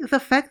see,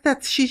 the fact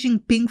that Xi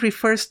Jinping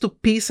refers to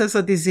peace as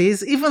a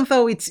disease, even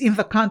though it's in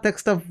the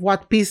context of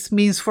what peace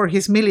means for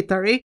his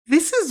military,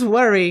 this is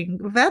worrying.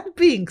 That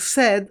being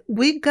said,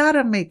 we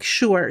gotta make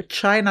sure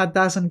China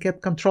doesn't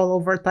get control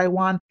over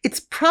Taiwan. It's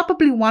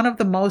probably one of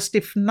the most,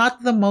 if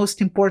not the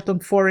most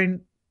important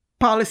foreign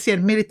policy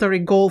and military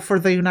goal for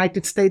the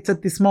United States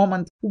at this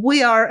moment.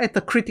 We are at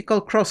a critical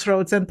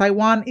crossroads, and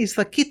Taiwan is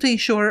the key to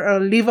ensure a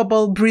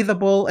livable,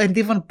 breathable, and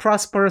even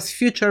prosperous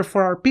future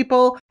for our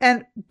people.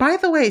 And by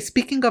the way,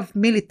 speaking of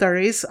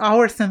militaries,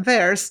 ours and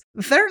theirs,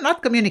 they're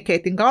not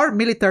communicating. Our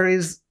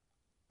militaries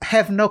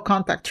have no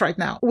contact right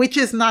now, which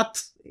is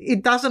not,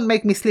 it doesn't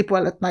make me sleep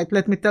well at night,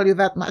 let me tell you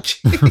that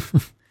much.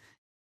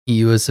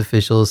 U.S.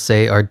 officials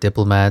say our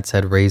diplomats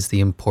had raised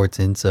the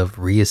importance of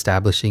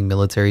re-establishing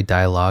military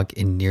dialogue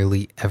in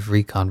nearly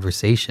every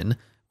conversation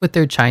with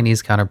their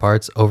Chinese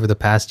counterparts over the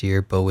past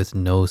year, but with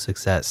no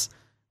success.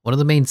 One of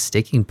the main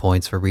sticking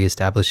points for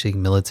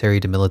re-establishing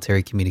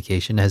military-to-military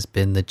communication has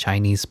been the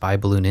Chinese spy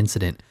balloon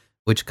incident,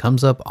 which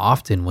comes up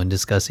often when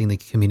discussing the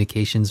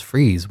communications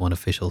freeze, one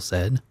official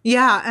said.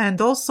 Yeah, and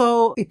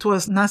also it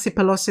was Nancy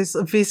Pelosi's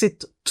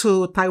visit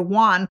to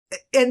Taiwan.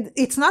 And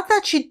it's not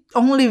that she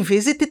only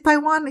visited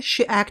Taiwan,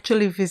 she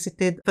actually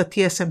visited the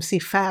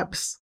TSMC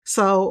fabs.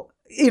 So,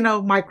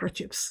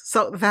 microchips.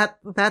 So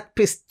that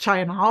pissed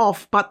China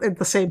off. But at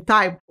the same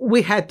time,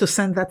 we had to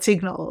send that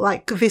signal.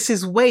 Like, this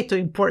is way too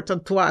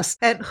important to us.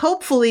 And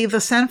hopefully the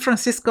San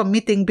Francisco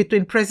meeting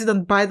between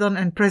President Biden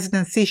and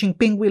President Xi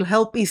Jinping will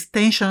help ease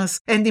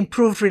tensions and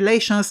improve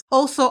relations.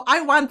 Also,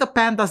 I want the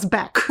pandas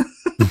back.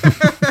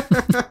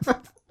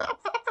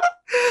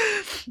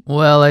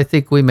 Well, I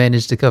think we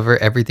managed to cover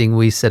everything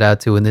we set out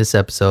to in this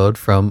episode,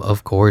 from,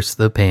 of course,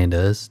 the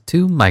pandas,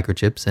 to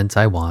microchips and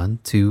Taiwan,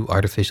 to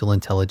artificial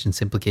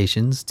intelligence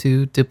implications,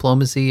 to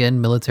diplomacy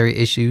and military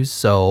issues.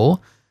 So,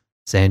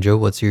 Sandra,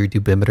 what's your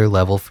dubimeter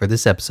level for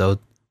this episode?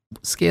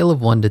 Scale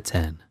of 1 to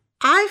 10.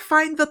 I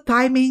find the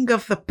timing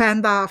of the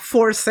Panda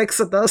Force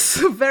Exodus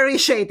very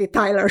shady,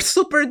 Tyler,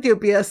 super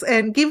dubious,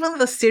 and given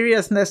the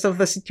seriousness of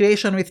the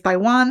situation with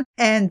Taiwan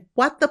and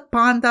what the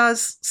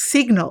pandas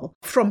signal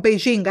from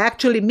Beijing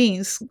actually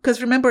means,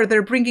 because remember,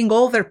 they're bringing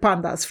all their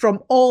pandas from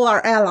all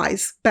our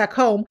allies back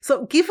home.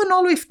 So given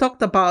all we've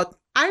talked about,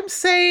 I'm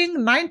saying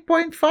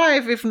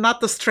 9.5, if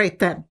not a straight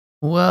 10.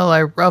 Well,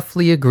 I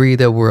roughly agree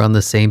that we're on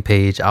the same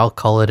page. I'll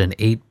call it an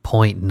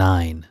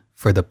 8.9.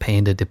 for the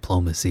Panda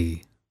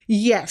diplomacy.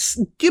 Yes,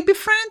 Duby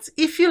friends,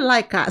 if you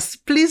like us,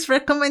 please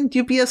recommend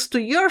Dubious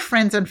to your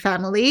friends and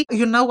family.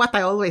 You know what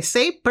I always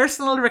say,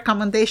 personal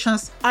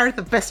recommendations are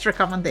the best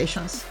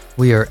recommendations.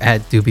 We are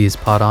at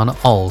DubiousPod on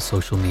all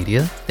social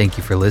media. Thank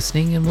you for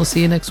listening, and we'll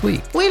see you next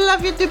week. We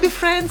love you, Duby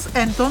friends,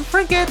 and don't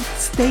forget,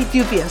 stay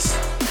dubious.